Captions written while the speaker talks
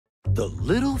The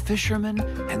Little Fisherman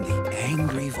and the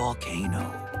Angry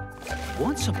Volcano.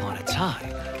 Once upon a time,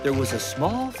 there was a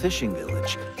small fishing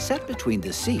village set between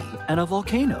the sea and a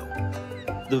volcano.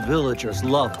 The villagers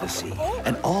loved the sea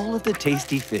and all of the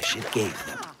tasty fish it gave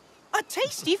them. A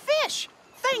tasty fish!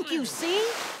 Thank you, sea!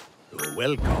 You're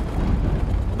welcome.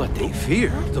 But they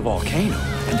feared the volcano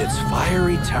and its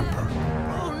fiery temper.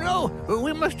 Oh, no!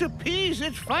 We must appease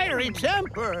its fiery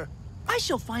temper. I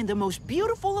shall find the most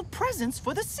beautiful of presents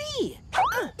for the sea.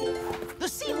 The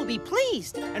sea will be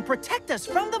pleased and protect us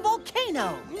from the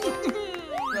volcano.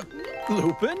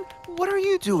 Lupin, what are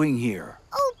you doing here?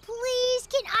 Oh, please,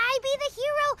 can I be the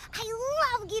hero? I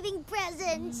love giving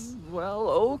presents. Well,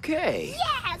 okay.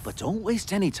 Yes! But don't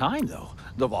waste any time, though.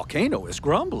 The volcano is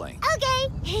grumbling. Okay.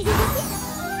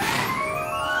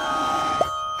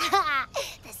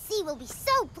 The sea will be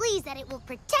so pleased that it will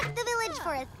protect the village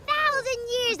for 1,000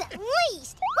 years at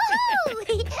least.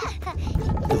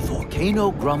 Woohoo! The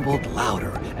volcano grumbled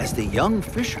louder as the young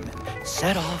fisherman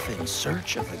set off in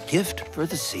search of a gift for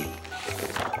the sea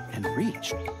and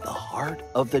reached the heart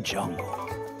of the jungle.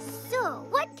 So,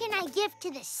 what can I give to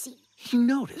the sea? He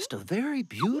noticed a very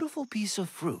beautiful piece of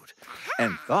fruit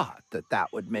and thought that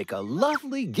that would make a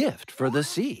lovely gift for the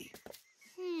sea.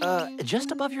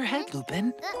 Just above your head,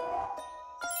 Lupin.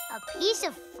 A piece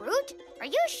of fruit? Are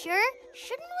you sure?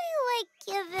 Shouldn't we,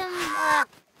 give him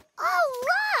Oh,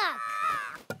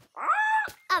 look!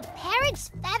 A parrot's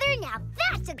feather? Now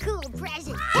that's a cool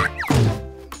present.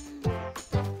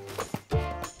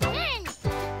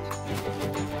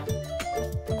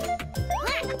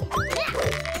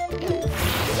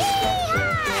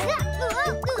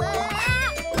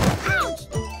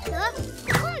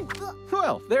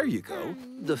 Well, there you go.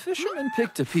 The fisherman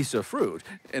picked a piece of fruit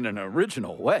in an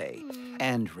original way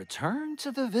and returned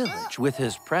to the village with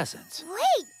his presents.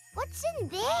 Wait, what's in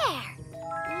there?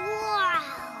 Wow!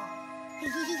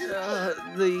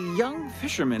 The young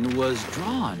fisherman was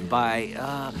drawn by,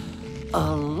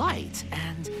 a light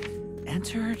and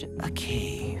entered a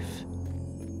cave.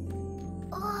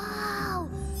 Oh,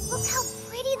 look how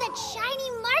pretty that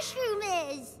shiny mushroom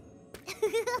is!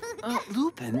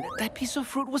 Lupin, that piece of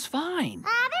fruit was fine.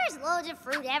 There's loads of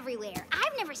fruit everywhere.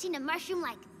 I've never seen a mushroom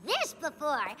like this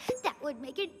before. That would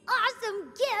make an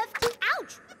awesome gift.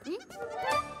 Ouch!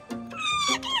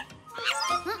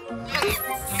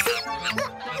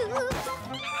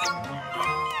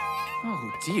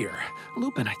 Oh, dear.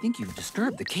 Lupin, I think you've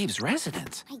disturbed the cave's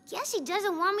residents. I guess he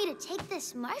doesn't want me to take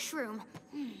this mushroom.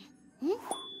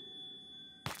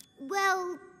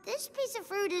 Well, this piece of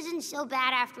fruit isn't so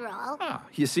bad after all. Ah,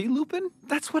 you see, Lupin?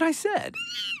 That's what I said.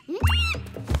 Hey,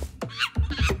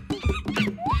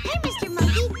 Mr.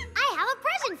 Monkey, I have a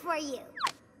present for you.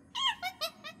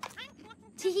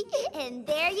 And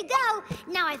there you go.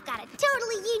 Now I've got a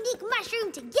totally unique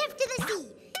mushroom to give to the sea.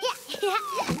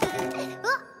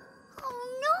 Oh,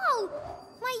 no!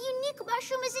 My unique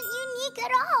mushroom isn't unique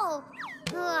at all.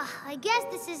 I guess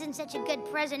this isn't such a good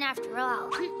present after all.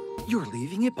 You're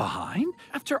leaving it behind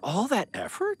after all that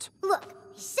effort? Look,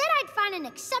 he said I'd find an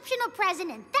exceptional present,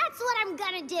 and that's what I'm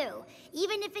gonna do,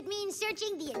 even if it means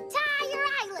searching the entire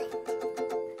island.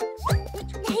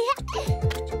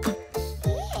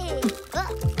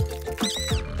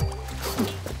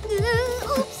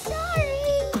 Oops, sorry.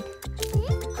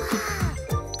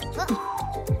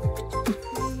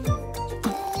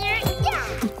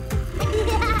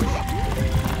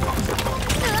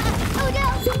 Oh, no.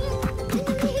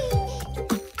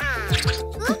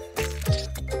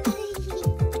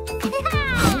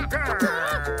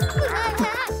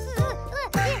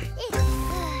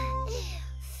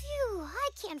 Phew, I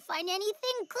can't find anything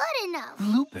good enough.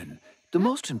 Lupin, the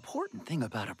most important thing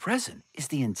about a present is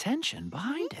the intention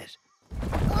behind it.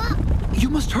 You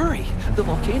must hurry. The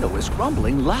volcano is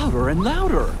grumbling louder and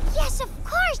louder. Yes, of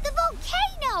course, the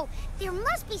volcano! There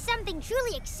must be something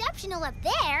truly exceptional up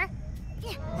there.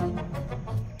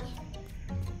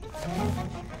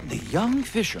 The young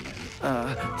fisherman,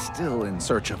 still in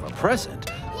search of a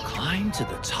present, climbed to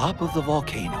the top of the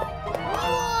volcano.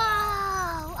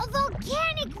 Whoa! A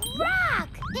volcanic rock!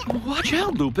 Watch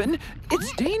out, Lupin.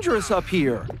 It's dangerous up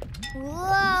here.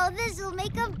 Whoa, this will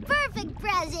make a perfect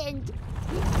present.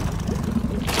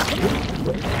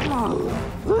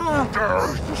 Who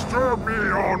dares disturb me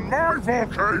on my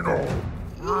volcano?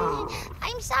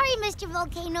 I'm sorry, Mr.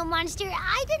 Volcano Monster.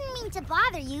 I didn't mean to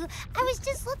bother you. I was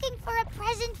just looking for a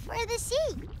present for the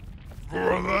sea.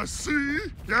 For the sea?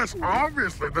 Yes,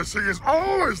 obviously the sea is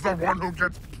always the one who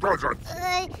gets presents.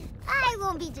 I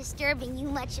won't be disturbing you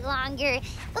much longer.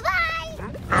 Bye-bye!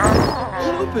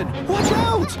 Lupin, watch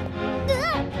out!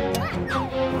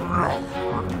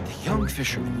 The young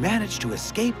fisherman managed to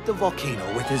escape the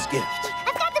volcano with his gift.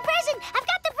 I've got the present! I've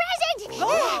got the present!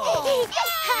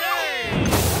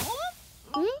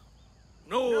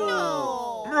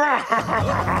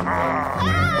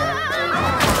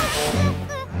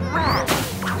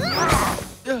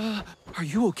 Are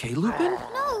you okay, Lupin?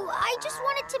 No, I just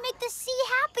wanted to make the sea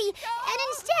happy, and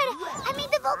instead, I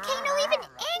made the volcano even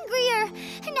angrier.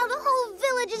 And now the whole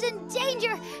village is in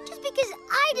danger just because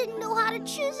I didn't know how to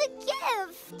choose a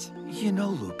gift. You know,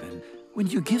 Lupin, when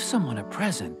you give someone a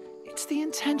present, it's the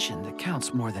intention that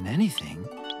counts more than anything.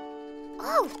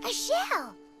 Oh, a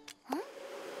shell. Huh?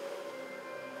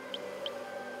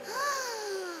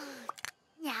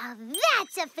 Now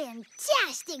that's a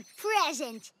fantastic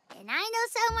present. And I know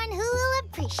someone who will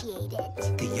appreciate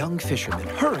it. The young fisherman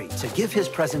hurried to give his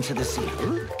present to the sea.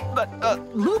 But,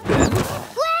 Lupin...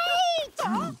 Wait!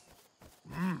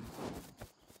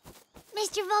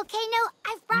 Mr. Volcano,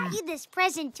 I've brought you this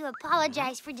present to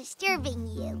apologize for disturbing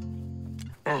you.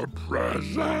 A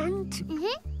present? Mm-hmm.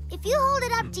 If you hold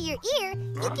it up to your ear,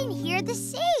 you can hear the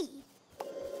sea.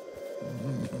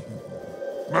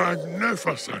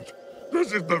 Magnificent.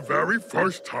 This is the very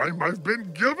first time I've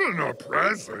been given a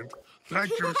present. Thank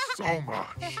you so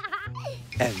much.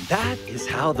 And that is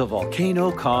how the volcano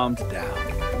calmed down.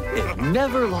 It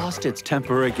never lost its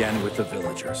temper again with the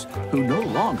villagers, who no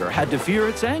longer had to fear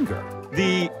its anger.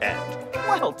 The end.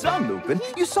 Well done, Lupin.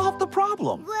 You solved the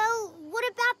problem. Well, what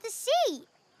about the sea?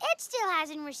 It still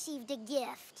hasn't received a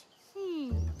gift.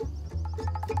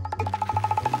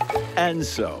 And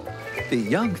so, the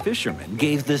young fisherman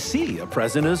gave the sea a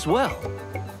present as well.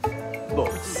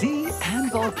 Both sea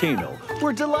and volcano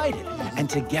were delighted, and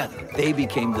together they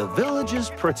became the village's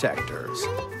protectors.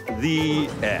 The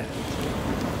end.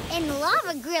 And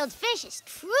lava-grilled fish is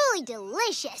truly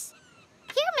delicious.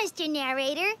 Here, Mr.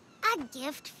 Narrator, a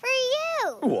gift for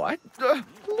you. What?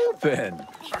 Lupin,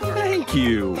 thank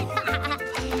you.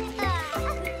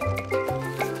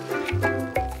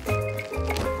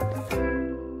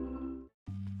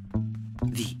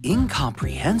 The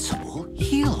incomprehensible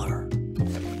healer.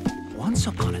 Once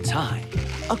upon a time,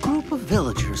 a group of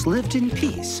villagers lived in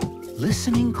peace,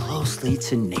 listening closely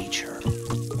to nature.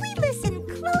 We listen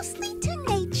closely to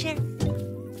nature.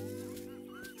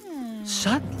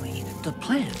 Suddenly, the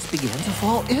plants began to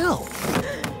fall ill.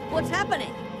 What's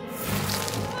happening?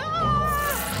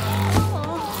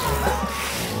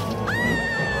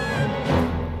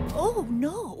 Oh,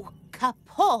 no.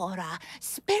 Kapora,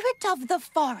 spirit of the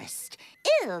forest.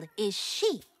 Ill is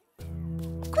she.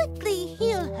 Quickly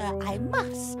heal her I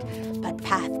must, but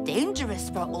path dangerous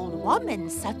for old women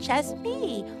such as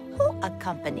me, who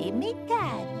accompany me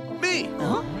gad. Me?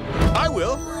 Huh? I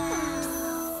will.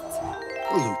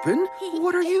 Lupin,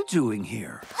 what are you doing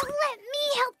here? Let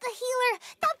me help the healer.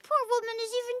 That poor woman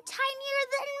is even tinier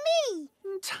than me.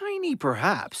 Tiny,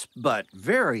 perhaps, but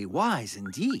very wise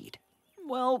indeed.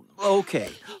 Well, okay,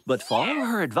 but follow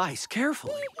her advice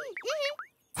carefully.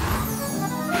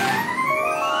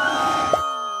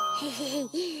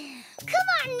 Come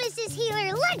on, Mrs.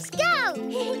 Healer, let's go!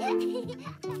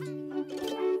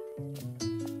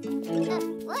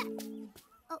 What?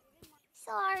 Oh,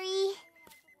 sorry.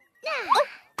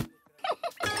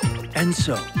 And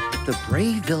so, the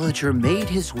brave villager made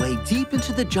his way deep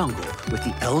into the jungle with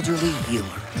the elderly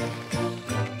healer.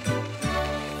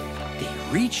 They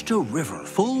reached a river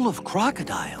full of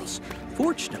crocodiles.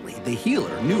 Fortunately, the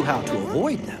healer knew how to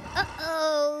avoid them.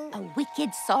 Uh-oh. A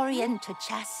wicked saurian to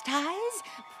chastise?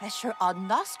 Pressure on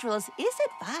nostrils is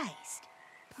advised.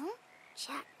 Huh?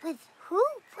 Chat with who?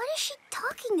 What is she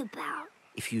talking about?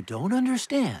 If you don't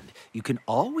understand, you can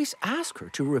always ask her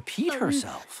to repeat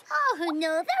herself. Oh,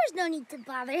 no, there's no need to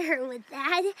bother her with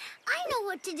that. I know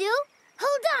what to do.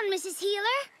 Hold on, Mrs.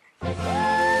 Healer.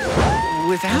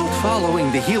 Without following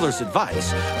the healer's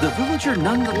advice, the villager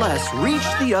nonetheless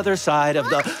reached the other side of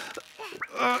the...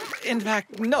 in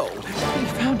fact, no. He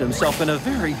found himself in a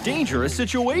very dangerous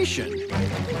situation.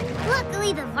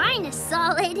 Luckily, the vine is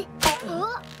solid.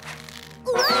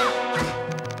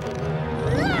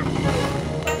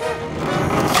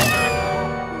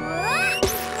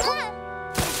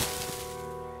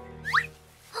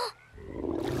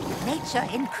 Nature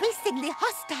increasingly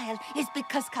hostile is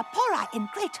because Kapora in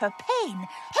greater pain.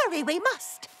 Hurry we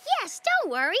must. Yes,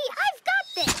 don't worry. I've got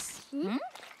this.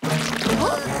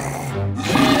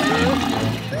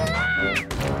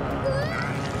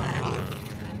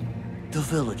 The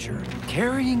villager,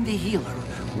 carrying the healer,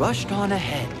 rushed on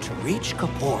ahead to reach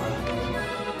Kapora.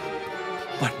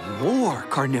 But more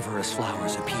carnivorous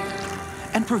flowers appeared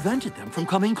and prevented them from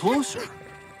coming closer.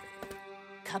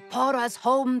 Kapora's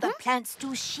home the plants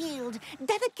do shield.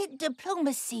 Delicate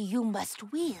diplomacy you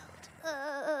must wield.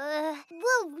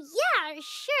 Well, yeah,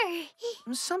 sure.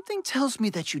 Something tells me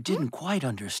that you didn't quite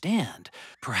understand.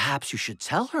 Perhaps you should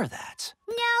tell her that.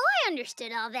 No, I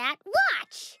understood all that.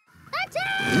 Watch!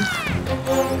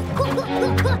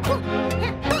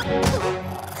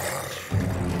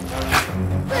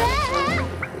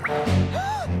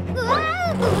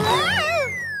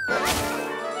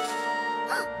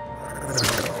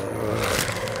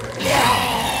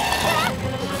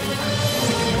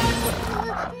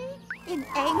 In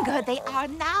anger they are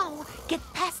now. Get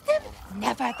past them,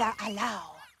 never thou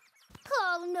allow.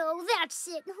 Oh, no, that's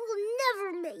it. We'll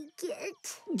never make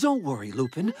it. Don't worry,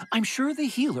 Lupin. I'm sure the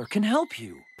healer can help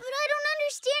you. But I don't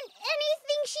understand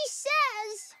anything she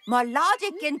says.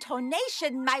 Melodic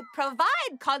intonation might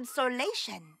provide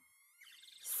consolation.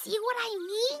 See what I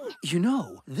mean? You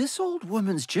know, this old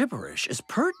woman's gibberish is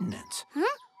pertinent.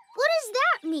 Huh? What does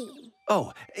that mean?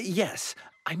 Oh, yes.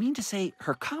 I mean to say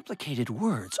her complicated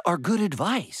words are good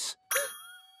advice.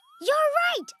 You're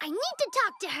right. I need to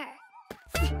talk to her.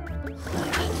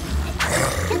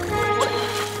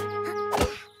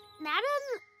 Madam,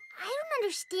 I don't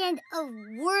understand a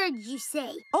word you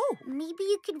say. Oh, Maybe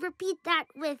you could repeat that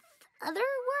with other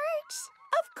words?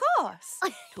 of course.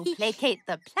 To placate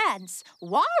the plants,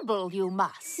 warble you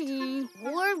must.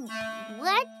 Or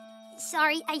what?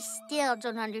 Sorry, I still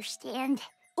don't understand.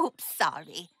 Oops,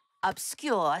 sorry.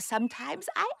 Obscure sometimes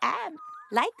I am.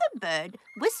 Like a bird,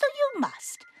 whistle you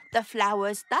must. The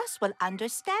flowers thus will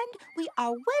understand we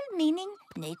are well-meaning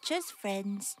nature's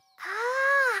friends.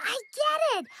 Ah, I get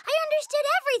it. I understood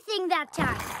everything that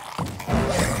time.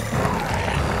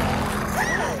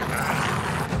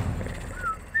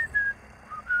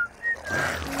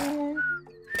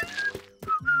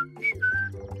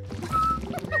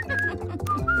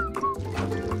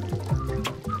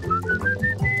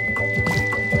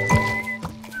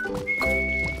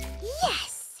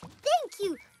 Yes, thank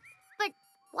you. But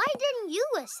why didn't you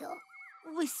whistle?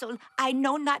 Whistle, I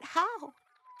know not how.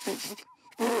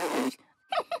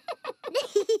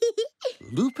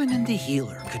 Lupin and the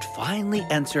healer could finally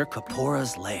enter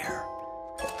Kapora's lair.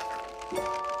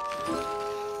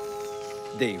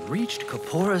 They reached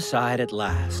Kapora's side at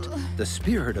last. The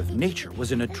spirit of nature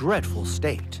was in a dreadful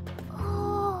state.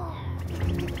 Oh.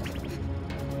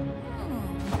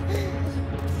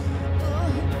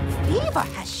 Fever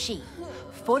has she.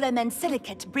 Fulham and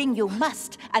silicate bring you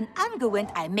must. An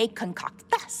unguent I may concoct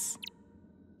thus.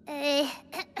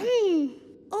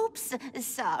 Oops,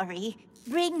 sorry.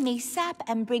 Bring me sap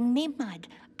and bring me mud.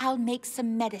 I'll make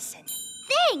some medicine.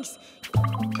 Thanks.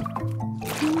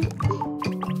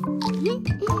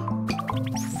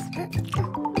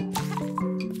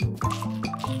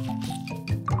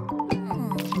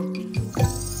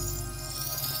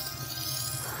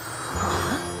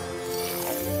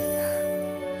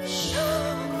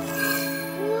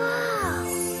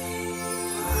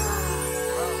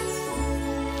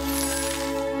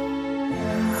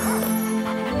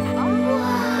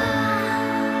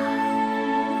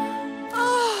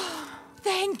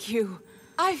 You.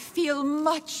 I feel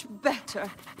much better.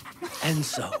 And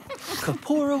so,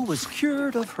 Kapora was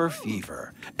cured of her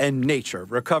fever, and nature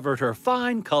recovered her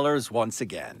fine colors once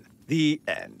again. The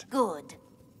end. Good.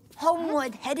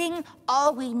 Homeward heading,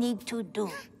 all we need to do.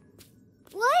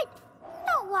 What?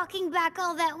 Not walking back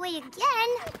all that way again.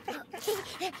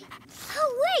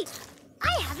 Oh, wait.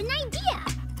 I have an idea.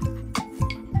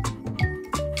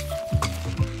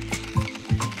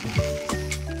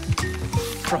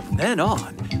 From then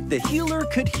on, the healer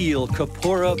could heal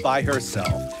Kapora by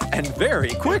herself, and very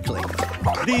quickly.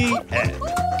 The end.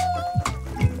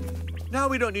 Now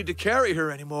we don't need to carry her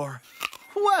anymore.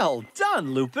 Well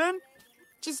done, Lupin.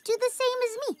 Just do the same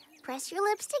as me. Press your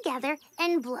lips together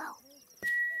and blow.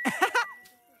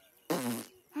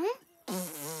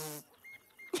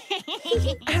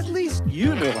 At least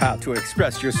you know how to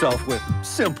express yourself with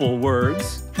simple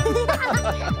words.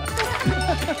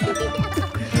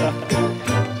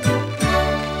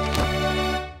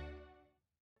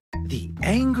 The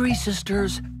Angry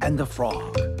Sisters and the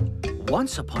Frog.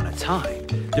 Once upon a time,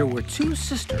 there were two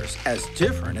sisters as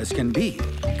different as can be.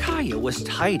 Kaya was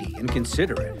tidy and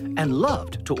considerate and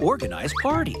loved to organize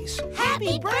parties.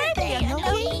 Happy birthday,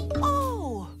 Emily!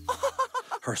 Oh!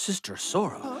 Her sister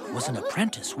Sora was an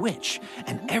apprentice witch,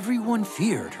 and everyone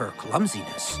feared her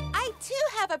clumsiness. I too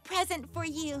have a present for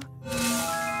you.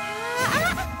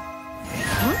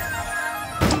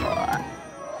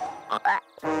 Sora,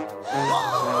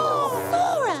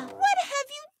 what have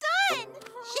you done?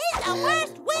 She's the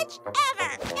worst witch ever.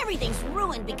 Everything's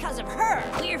ruined because of her.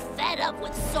 We're fed up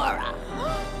with Sora.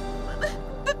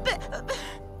 But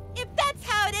if that's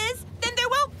how it is, then there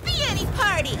won't be any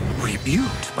party.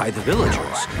 Rebuked by the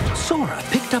villagers, Sora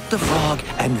picked up the frog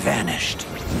and vanished.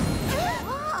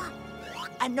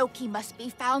 Anoki must be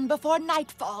found before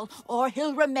nightfall, or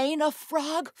he'll remain a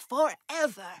frog forever.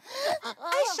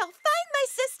 I shall find my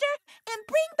sister and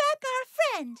bring back our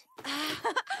friend.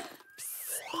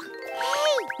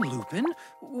 Hey! Lupin,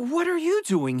 what are you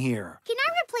doing here? Can I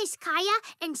replace Kaya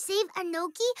and save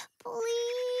Anoki,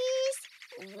 please?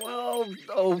 Well,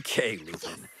 okay,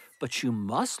 Lupin. But you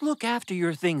must look after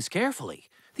your things carefully.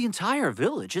 The entire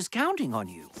village is counting on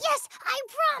you. Yes, I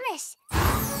promise.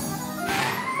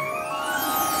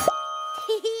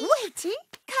 Wait!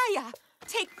 Kaya,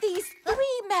 take these 3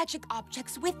 magic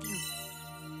objects with you.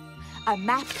 A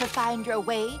map to find your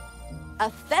way, a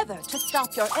feather to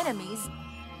stop your enemies,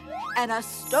 and a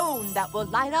stone that will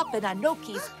light up in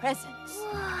Anoki's presence.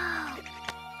 Wow.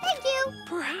 Thank you.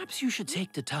 Perhaps you should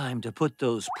take the time to put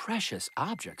those precious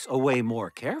objects away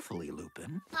more carefully,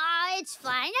 Lupin. It's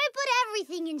fine. I put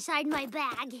everything inside my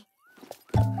bag.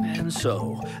 And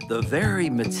so, the very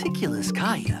meticulous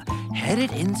Kaya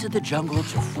headed into the jungle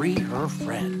to free her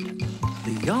friend.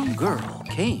 The young girl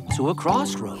came to a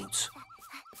crossroads.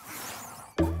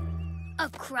 A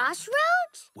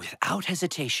crossroads? Without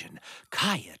hesitation,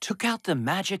 Kaya took out the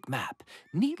magic map,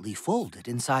 neatly folded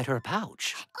inside her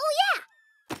pouch. Oh,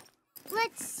 yeah.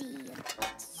 Let's see.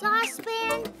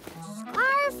 Saucepan,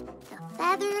 scarf, the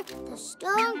feather, the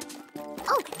stone.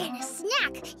 Oh, and a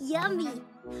snack. Yummy.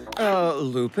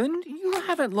 Lupin, you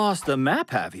haven't lost the map,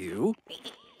 have you?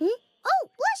 Oh,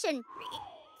 listen.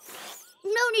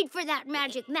 No need for that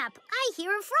magic map. I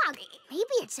hear a frog.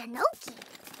 Maybe it's Anoki.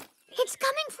 It's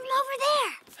coming from over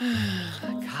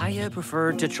there. Kaya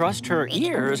preferred to trust her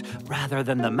ears rather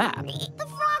than the map. The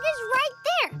frog is right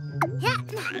there. Yeah.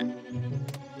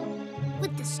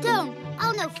 With the stone,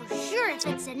 I'll know for sure if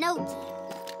it's Anoki.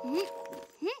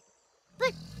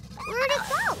 But where'd it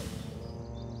go?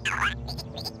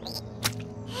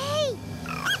 Hey!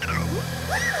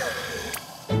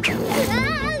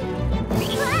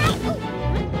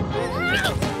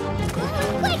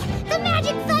 Quick! The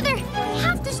magic feather! We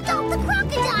have to stop the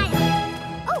crocodile!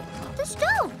 Oh, the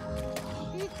stone!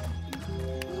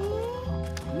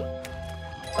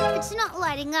 It's not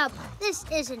lighting up. This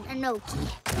isn't Anoki.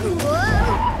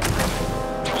 Whoa!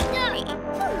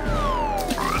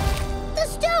 The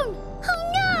stone! Oh,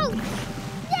 no!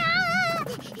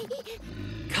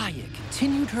 Kaya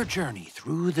continued her journey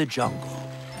through the jungle.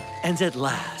 And at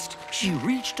last, she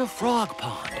reached a frog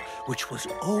pond, which was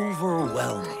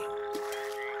overwhelming.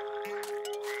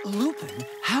 Lupin,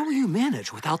 how will you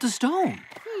manage without the stone?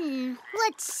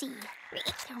 Let's see.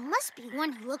 There must be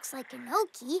one who looks like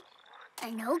Anoki.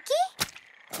 Anoki?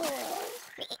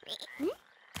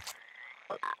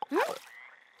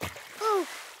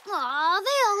 Oh,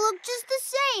 they all look just the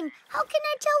same. How can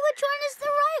I tell which one is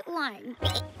the right one?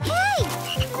 Hey!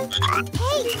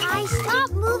 Hey, guys, stop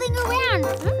moving around.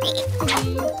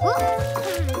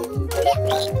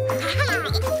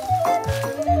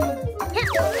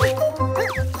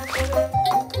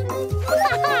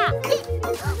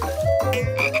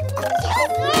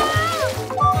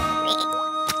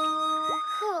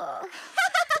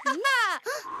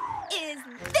 Is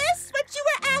this what you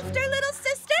were after, little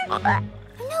sister?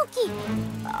 Anoki!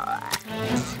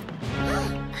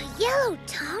 A yellow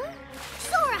tongue?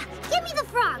 Sora, give me the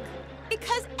frog!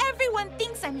 Because everyone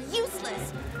thinks I'm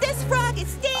useless. This frog is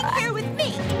staying here with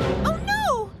me. Oh,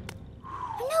 no!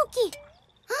 Anoki!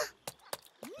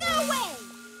 No way!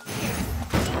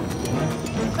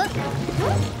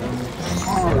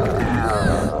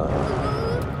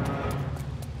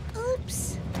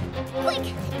 Oops. Quick,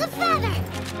 the feather!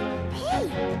 Hey,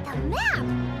 the map!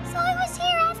 So I was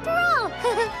here after all!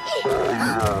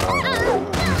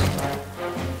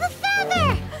 The feather!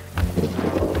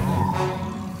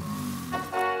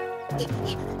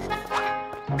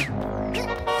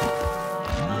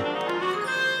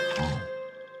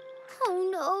 Oh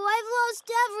no, I've lost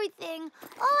everything.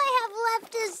 All I have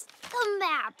left is the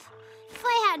map. If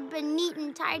I had been neat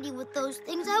and tidy with those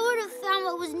things, I would have found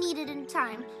what was needed in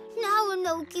time. Now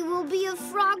Anoki will be a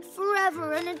frog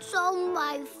forever, and it's all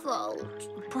my fault.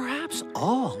 Perhaps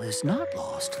all is not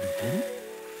lost, Lupin.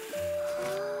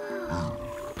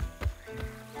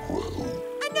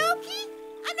 Anoki!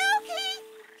 Anoki!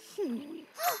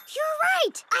 You're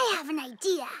right! I have an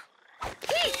idea.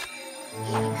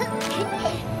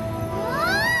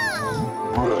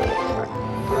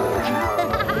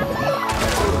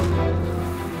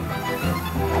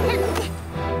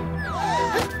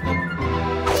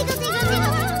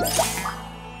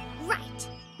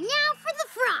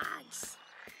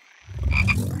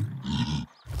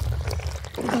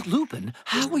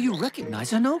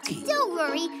 recognize Enoki. Don't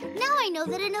worry. Now I know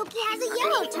that Enoki has a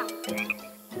yellow tongue.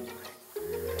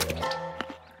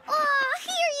 Oh,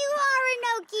 here you are,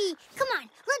 Enoki. Come on,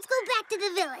 let's go back to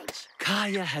the village.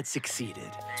 Kaya had succeeded.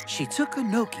 She took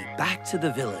Enoki back to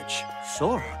the village.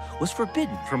 Sora was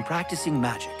forbidden from practicing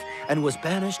magic and was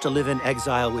banished to live in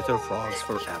exile with her frogs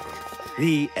forever.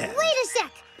 The end. Wait a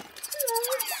sec.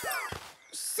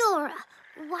 Sora,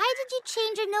 why did you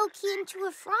change Enoki into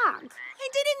a frog? I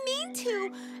didn't mean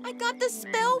to. I got the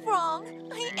spell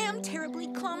wrong. I am terribly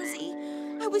clumsy.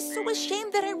 I was so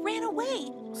ashamed that I ran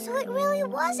away. So it really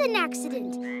was an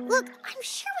accident. Look, I'm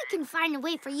sure we can find a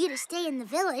way for you to stay in the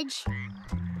village.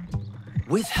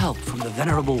 With help from the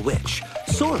venerable witch,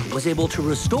 Sora was able to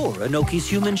restore Enoki's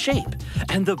human shape,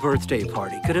 and the birthday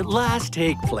party could at last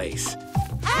take place.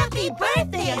 Happy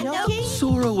birthday, Enoki!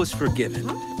 Sora was forgiven.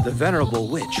 The venerable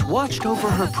witch watched over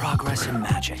her progress in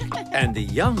magic, and the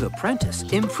young apprentice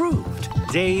improved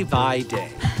day by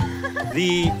day.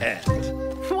 The end.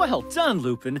 Well done,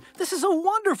 Lupin. This is a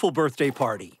wonderful birthday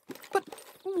party. But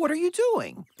what are you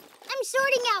doing? I'm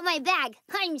sorting out my bag.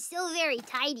 I'm so very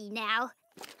tidy now.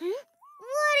 Huh?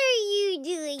 What are you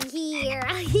doing here?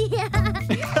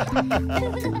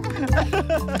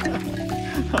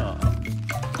 Aw.